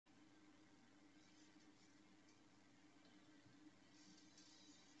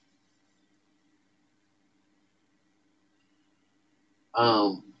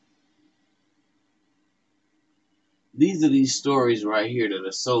Um, these are these stories right here that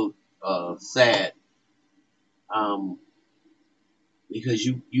are so sad. Um, because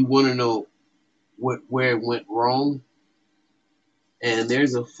you want to know where it went wrong. And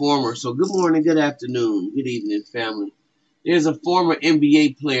there's a former, so good morning, good afternoon, good evening, family. There's a former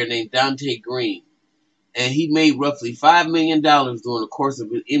NBA player named Dante Green, and he made roughly $5 million during the course of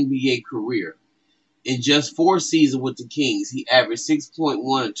his NBA career. In just 4 seasons with the Kings, he averaged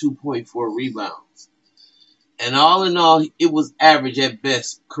 6.1 and 2.4 rebounds. And all in all, it was average at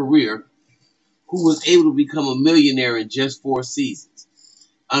best career, who was able to become a millionaire in just 4 seasons.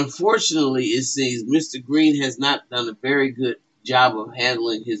 Unfortunately, it seems Mr. Green has not done a very good job of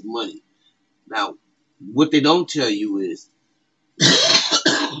handling his money. Now, what they don't tell you is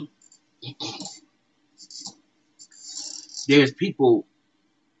there's people,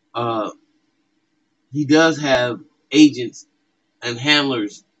 he does have agents and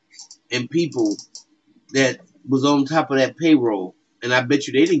handlers and people that was on top of that payroll. And I bet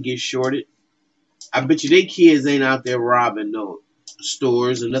you they didn't get shorted. I bet you they kids ain't out there robbing no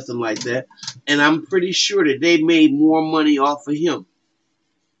stores or nothing like that. And I'm pretty sure that they made more money off of him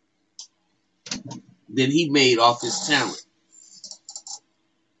than he made off his talent.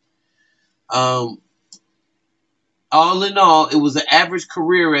 All in all, it was an average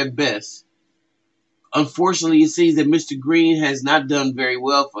career at best. Unfortunately, it seems that Mr. Green has not done very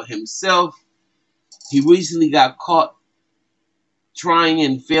well for himself. He recently got caught trying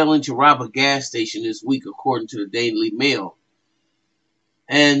and failing to rob a gas station this week, according to the Daily Mail.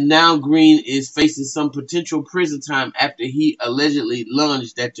 And now Green is facing some potential prison time after he allegedly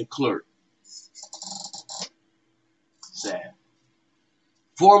lunged at the clerk. Sad.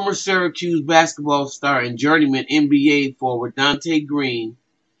 Former Syracuse basketball star and journeyman NBA forward Dante Green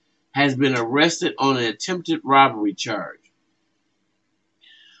has been arrested on an attempted robbery charge,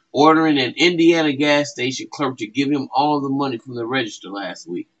 ordering an Indiana gas station clerk to give him all the money from the register last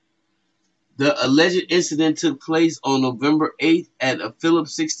week. The alleged incident took place on November 8th at a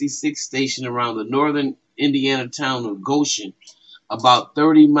Phillips 66 station around the northern Indiana town of Goshen, about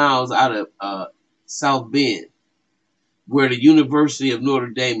 30 miles out of South Bend, where the University of Notre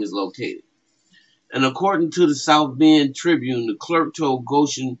Dame is located. And according to the South Bend Tribune, the clerk told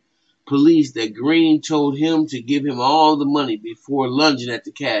Goshen police that Green told him to give him all the money before lunging at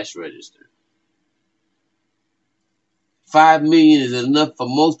the cash register. $5 million is enough for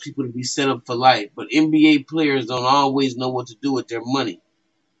most people to be set up for life, but NBA players don't always know what to do with their money.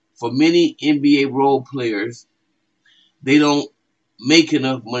 For many NBA role players, they don't make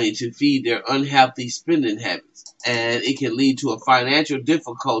enough money to feed their unhealthy spending habits, and it can lead to a financial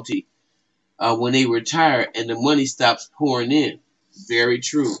difficulty when they retire and the money stops pouring in. Very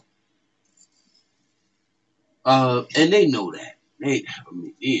true. And they know that.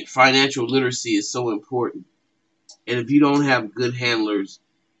 Financial literacy is so important. And if you don't have good handlers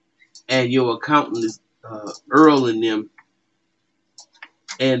and your accountant is earling them,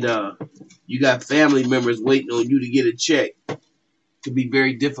 and you got family members waiting on you to get a check, it can be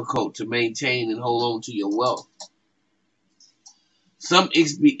very difficult to maintain and hold on to your wealth. Some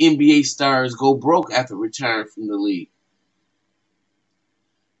NBA stars go broke after retiring from the league.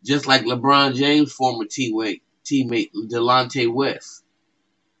 Just like LeBron James' former teammate Delonte West.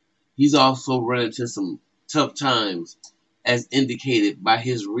 He's also run into some tough times, as indicated by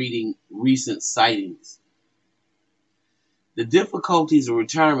his recent sightings. The difficulties of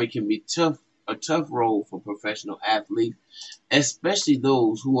retirement can be a tough role for professional athletes, especially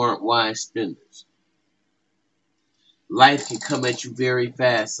those who aren't wise spenders. Life can come at you very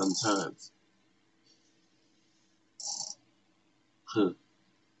fast sometimes.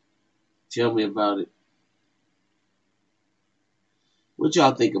 Tell me about it. What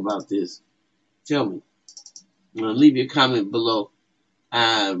y'all think about this? Tell me. Leave your comment below.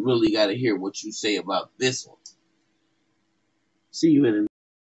 I really got to hear what you say about this one. See you in a